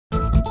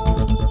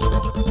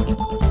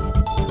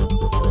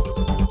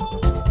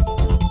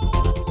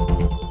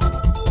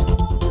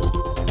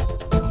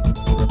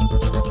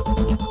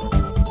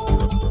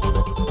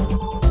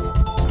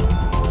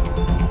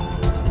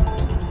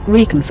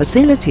Wreaken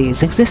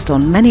facilities exist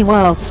on many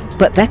worlds,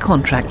 but their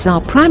contracts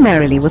are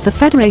primarily with the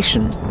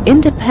Federation,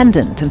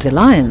 independent and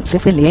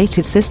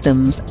alliance-affiliated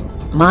systems.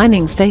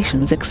 Mining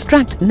stations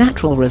extract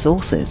natural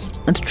resources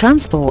and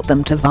transport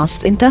them to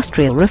vast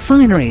industrial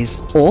refineries,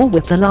 or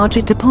with the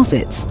larger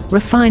deposits,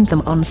 refine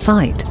them on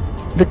site.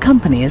 The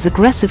company is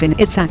aggressive in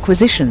its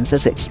acquisitions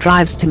as it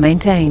strives to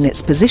maintain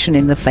its position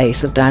in the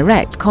face of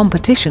direct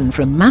competition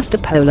from Master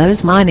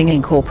Polo's Mining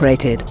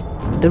Incorporated.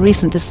 The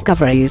recent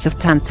discoveries of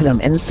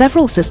Tantalum in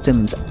several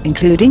systems,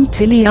 including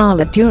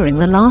Tiliala during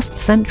the last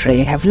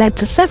century, have led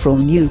to several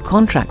new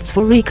contracts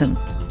for Wreaken.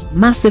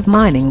 Massive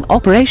mining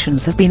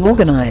operations have been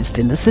organized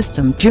in the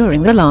system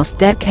during the last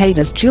decade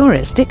as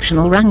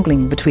jurisdictional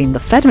wrangling between the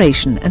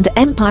Federation and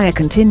Empire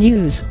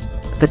continues.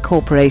 The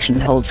corporation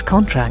holds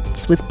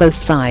contracts with both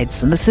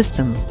sides in the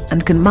system,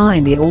 and can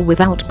mine the ore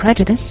without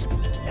prejudice.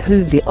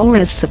 Who the ore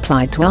is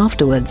supplied to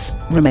afterwards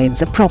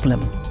remains a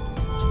problem.